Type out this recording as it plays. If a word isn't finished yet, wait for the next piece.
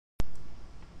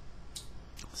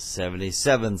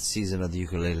77th season of the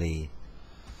ukulele.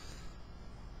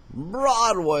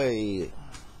 Broadway.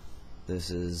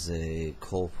 This is a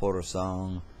Cole Porter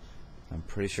song. I'm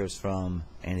pretty sure it's from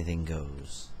Anything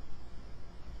Goes.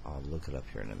 I'll look it up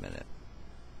here in a minute.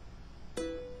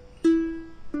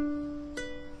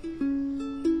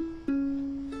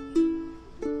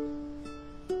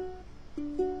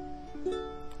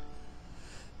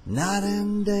 Night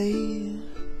and day,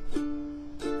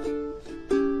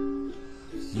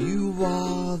 you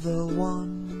are the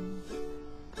one.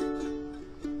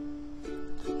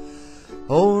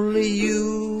 Only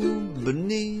you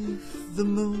beneath the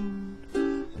moon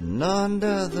and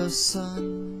under the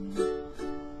sun.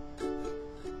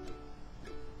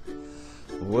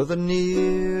 Whether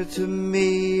near to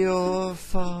me or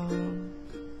far,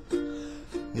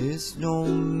 it's no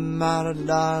matter,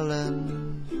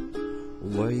 darling,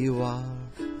 where you are,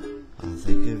 I'll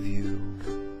think of you.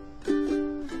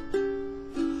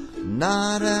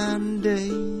 Night and day,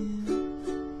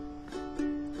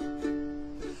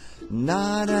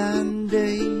 night and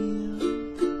day.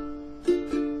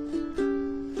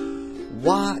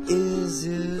 Why is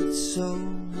it so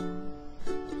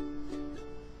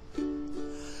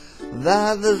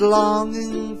that this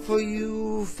longing for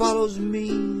you follows me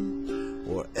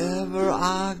wherever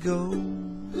I go?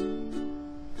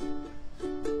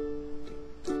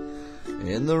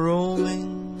 In the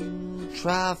roaming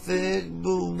traffic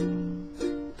boom,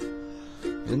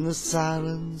 in the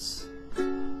silence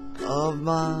of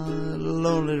my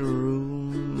lonely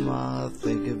room, I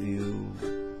think of you.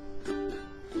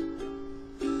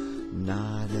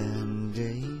 Night and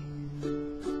day,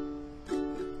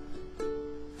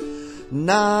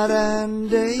 night and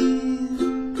day.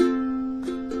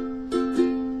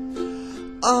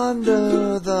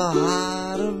 Under the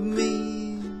heart of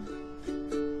me,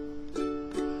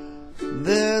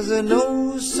 there's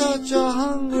such a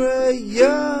hungry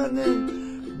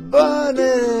yearning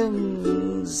burning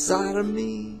inside of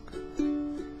me,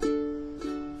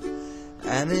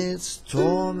 and its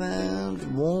torment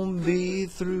won't be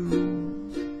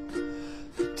through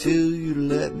till you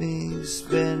let me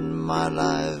spend my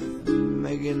life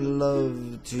making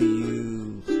love to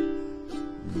you,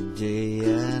 day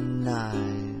and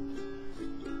night,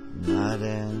 night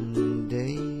and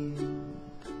day.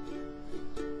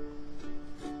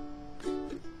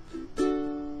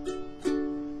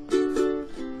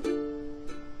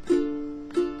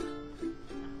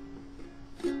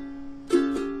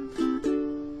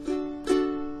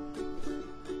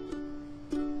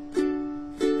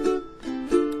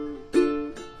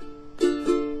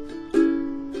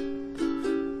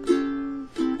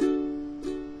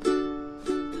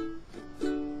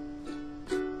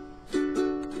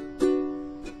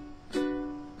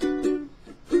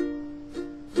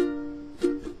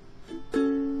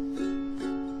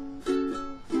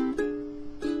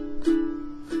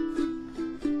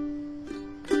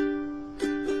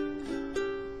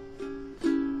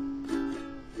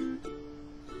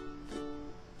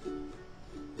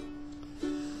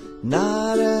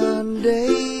 Night and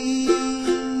day,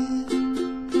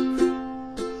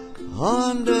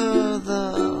 under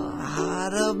the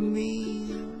heart of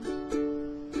me,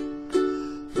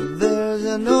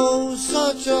 there's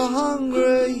such a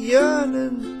hungry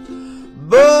yearning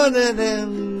burning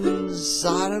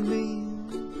inside of me,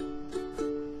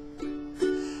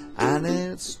 and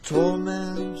its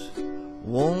torment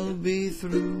won't be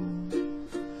through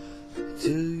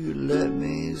till you let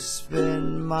me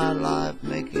spend my life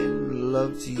making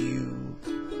love to you,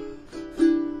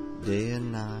 day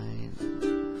and night,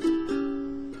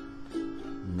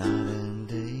 night and